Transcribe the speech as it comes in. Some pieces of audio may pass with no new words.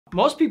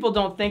Most people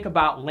don't think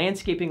about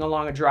landscaping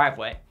along a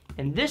driveway.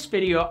 In this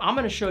video, I'm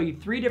gonna show you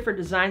 3 different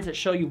designs that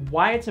show you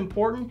why it's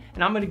important,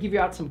 and I'm gonna give you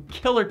out some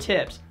killer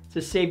tips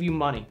to save you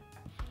money.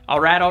 All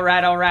right.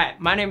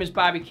 My name is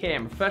Bobby K.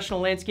 I'm a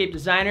professional landscape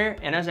designer,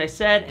 and as I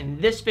said, in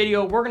this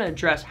video, we're gonna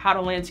address how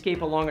to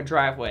landscape along a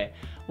driveway.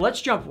 Let's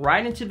jump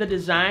right into the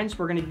designs.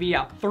 We're gonna give you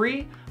out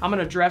 3. I'm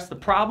gonna address the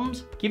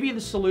problems, give you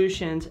the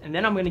solutions, and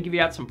then I'm gonna give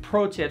you out some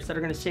pro tips that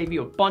are gonna save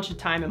you a bunch of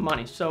time and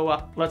money. So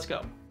let's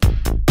go.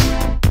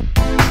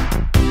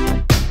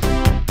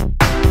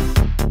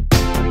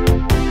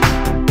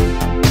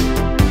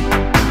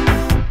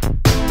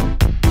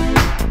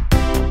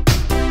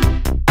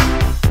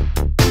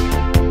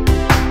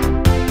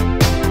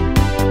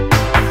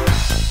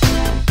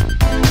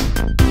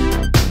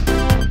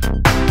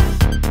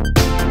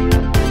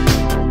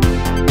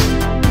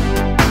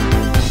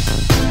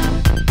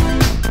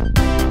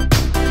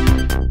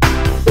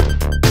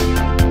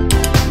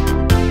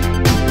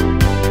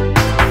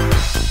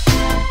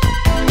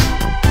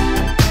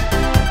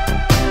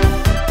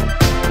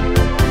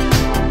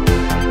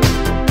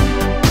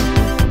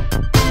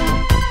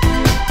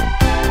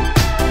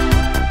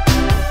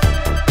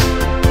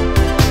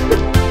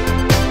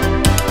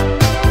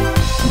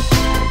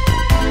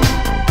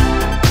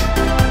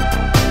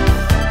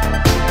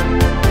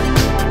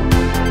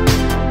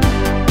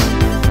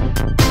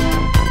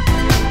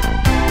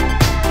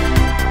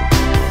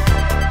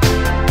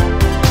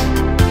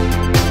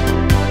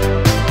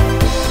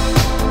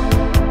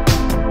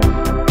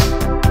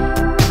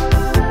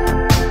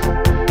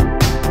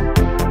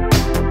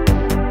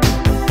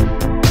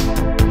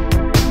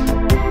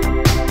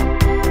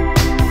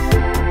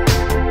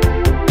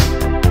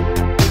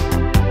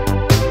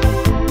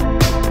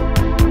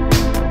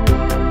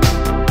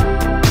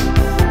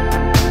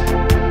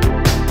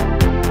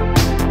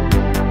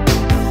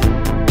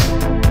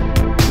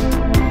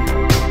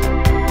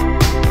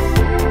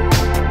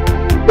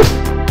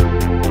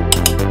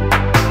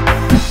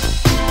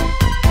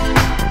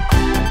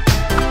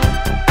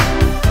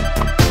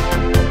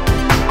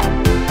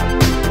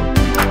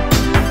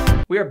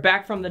 We are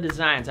back from the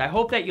designs. I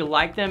hope that you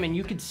like them and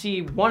you could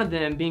see one of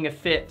them being a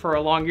fit for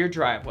along your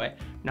driveway.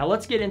 Now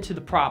let's get into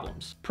the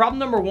problems. Problem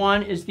number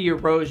 1 is the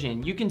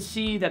erosion. You can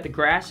see that the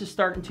grass is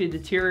starting to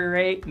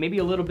deteriorate, maybe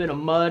a little bit of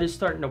mud is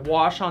starting to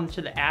wash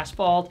onto the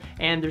asphalt,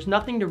 and there's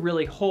nothing to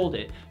really hold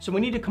it. So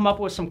we need to come up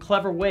with some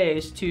clever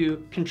ways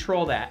to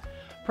control that.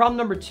 Problem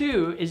number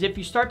 2 is if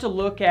you start to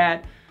look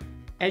at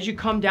as you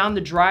come down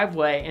the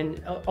driveway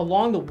and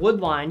along the wood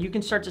line, you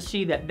can start to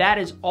see that that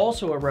is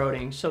also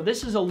eroding. So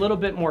this is a little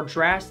bit more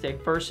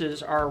drastic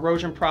versus our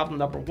erosion problem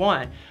number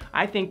 1.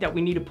 I think that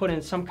we need to put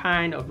in some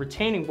kind of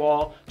retaining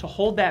wall to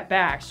hold that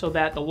back so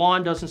that the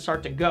lawn doesn't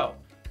start to go.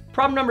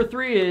 Problem number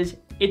 3 is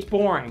it's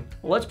boring.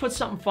 Well, let's put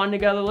something fun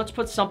together. Let's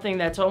put something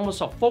that's almost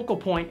a focal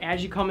point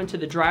as you come into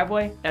the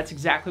driveway. That's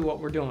exactly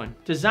what we're doing.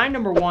 Design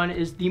number 1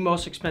 is the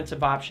most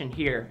expensive option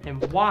here.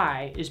 And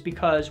why is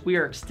because we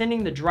are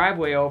extending the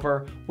driveway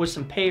over with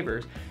some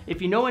pavers.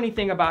 If you know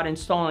anything about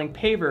installing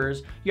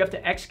pavers, you have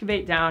to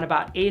excavate down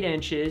about 8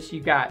 inches.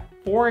 You've got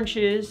 4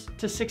 inches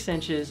to 6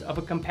 inches of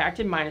a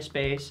compacted minus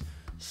base,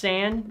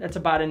 sand, that's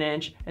about 1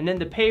 inch, and then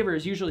the paver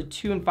is usually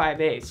 2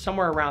 5/8,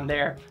 somewhere around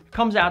there. It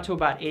comes out to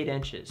about 8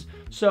 inches.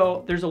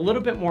 So there's a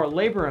little bit more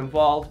labor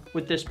involved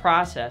with this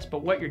process,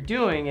 but what you're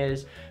doing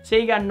is, say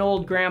you got an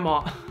old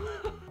grandma,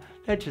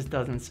 that just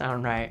doesn't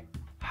sound right.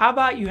 How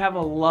about you have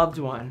a loved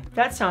one?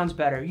 That sounds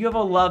better. You have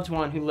a loved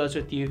one who lives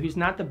with you who's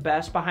not the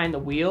best behind the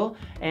wheel,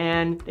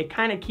 and they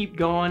kind of keep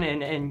going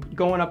and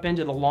going up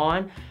into the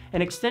lawn.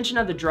 An extension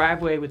of the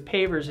driveway with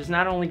pavers is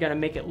not only gonna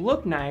make it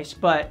look nice,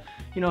 but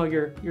you know,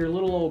 your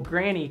little old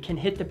granny can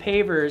hit the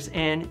pavers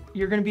and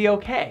you're gonna be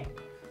okay.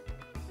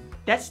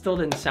 That still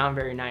didn't sound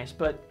very nice,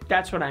 but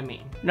that's what I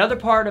mean. Another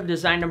part of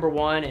design number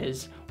 1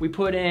 is we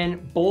put in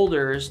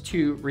boulders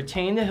to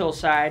retain the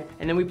hillside,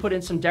 and then we put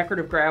in some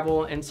decorative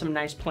gravel and some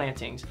nice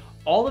plantings.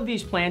 All of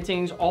these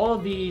plantings, all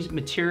of these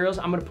materials,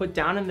 I'm gonna put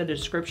down in the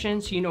description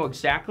so you know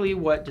exactly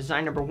what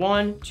design number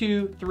 1,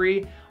 2,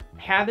 3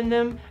 have in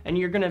them, and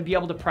you're gonna be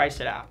able to price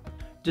it out.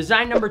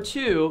 Design number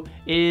 2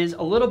 is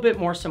a little bit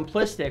more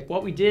simplistic.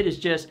 What we did is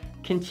just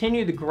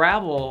continue the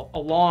gravel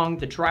along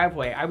the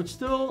driveway. I would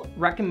still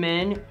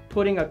recommend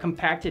putting a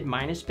compacted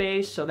minus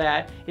base so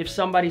that if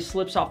somebody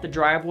slips off the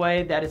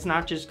driveway, that it's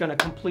not just gonna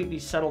completely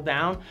settle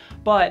down,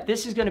 but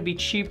this is gonna be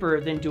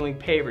cheaper than doing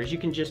pavers. You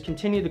can just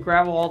continue the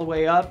gravel all the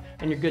way up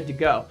and you're good to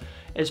go.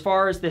 As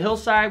far as the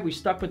hillside, we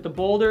stuck with the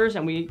boulders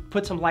and we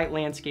put some light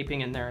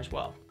landscaping in there as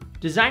well.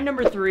 Design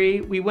number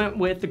 3, we went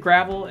with the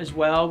gravel as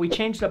well. We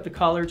changed up the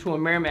color to a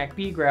Merrimack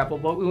B gravel,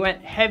 but we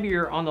went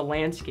heavier on the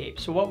landscape.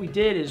 So what we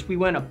did is we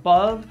went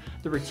above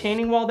the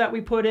retaining wall that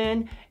we put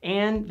in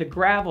and the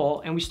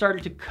gravel, and we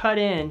started to cut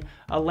in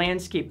a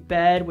landscape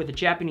bed with a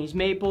Japanese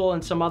maple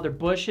and some other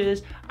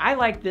bushes. I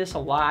like this a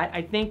lot.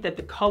 I think that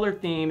the color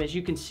theme, as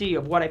you can see,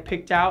 of what I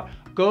picked out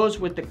goes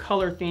with the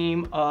color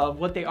theme of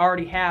what they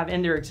already have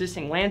in their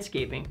existing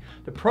landscaping.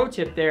 The pro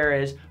tip there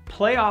is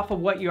play off of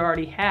what you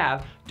already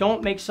have.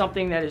 Don't make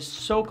something that is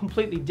so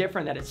completely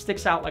different that it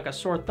sticks out like a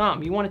sore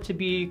thumb. You want it to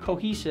be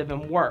cohesive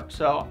and work.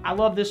 So I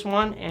love this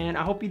one, and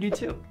I hope you do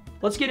too.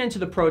 Let's get into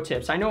the pro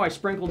tips. I know I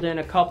sprinkled in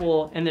a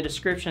couple in the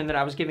description that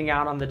I was giving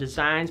out on the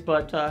designs,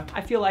 but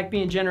I feel like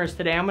being generous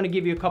today. I'm gonna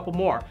give you a couple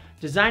more.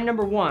 Design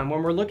number one,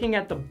 when we're looking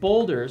at the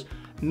boulders,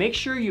 make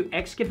sure you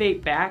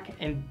excavate back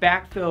and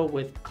backfill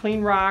with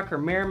clean rock or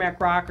Merrimack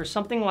rock or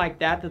something like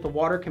that that the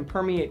water can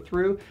permeate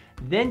through.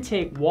 Then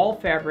take wall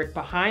fabric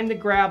behind the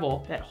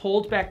gravel that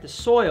holds back the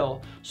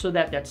soil so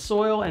that that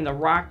soil and the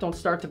rock don't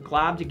start to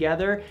glob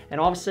together,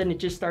 and all of a sudden it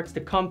just starts to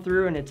come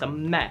through and it's a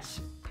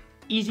mess.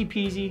 Easy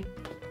peasy,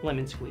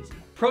 lemon squeezy.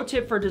 Pro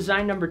tip for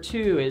design number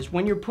two is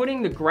when you're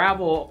putting the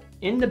gravel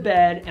in the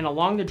bed and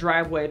along the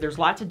driveway, there's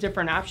lots of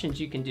different options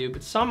you can do,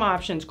 but some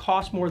options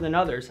cost more than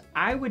others.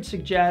 I would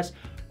suggest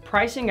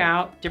pricing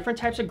out different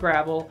types of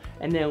gravel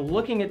and then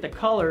looking at the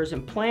colors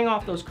and playing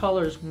off those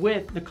colors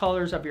with the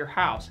colors of your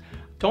house.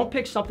 Don't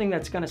pick something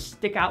that's gonna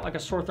stick out like a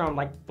sore thumb,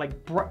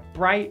 like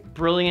bright,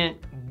 brilliant,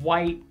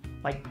 white,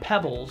 like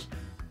pebbles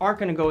aren't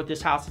gonna go with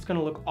this house. It's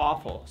gonna look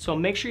awful. So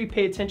make sure you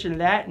pay attention to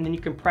that, and then you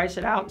can price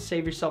it out and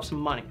save yourself some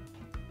money.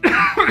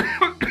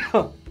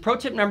 Pro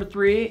tip number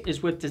three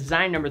is with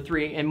design number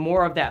three and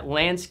more of that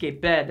landscape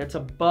bed that's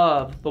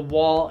above the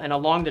wall and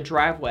along the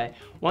driveway.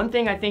 One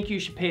thing I think you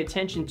should pay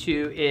attention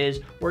to is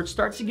where it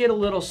starts to get a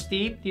little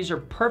steep. These are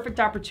perfect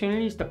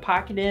opportunities to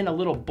pocket in a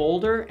little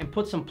boulder and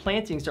put some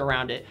plantings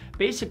around it.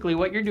 Basically,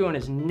 what you're doing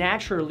is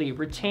naturally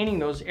retaining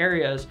those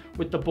areas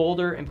with the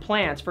boulder and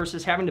plants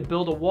versus having to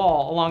build a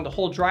wall along the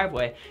whole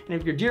driveway. And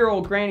if your dear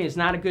old granny is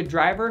not a good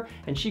driver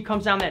and she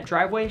comes down that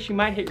driveway, she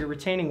might hit your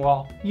retaining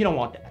wall. You don't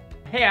want that.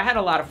 Hey, I had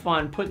a lot of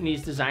fun putting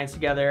these designs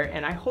together,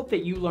 and I hope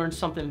that you learned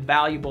something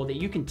valuable that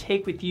you can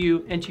take with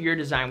you into your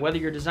design, whether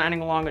you're designing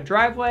along a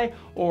driveway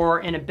or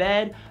in a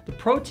bed. The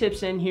pro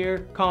tips in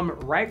here come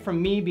right from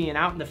me being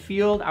out in the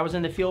field. I was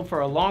in the field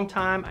for a long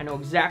time. I know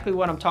exactly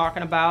what I'm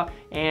talking about,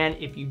 and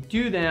if you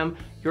do them,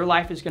 your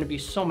life is gonna be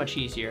so much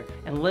easier.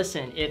 And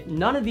listen, if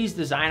none of these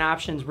design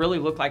options really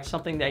look like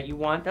something that you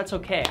want, that's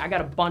okay. I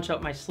got a bunch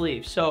up my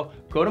sleeve. So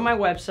go to my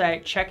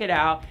website, check it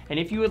out, and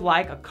if you would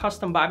like a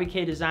custom Bobby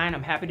K design,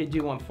 I'm happy to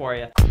do one for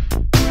you.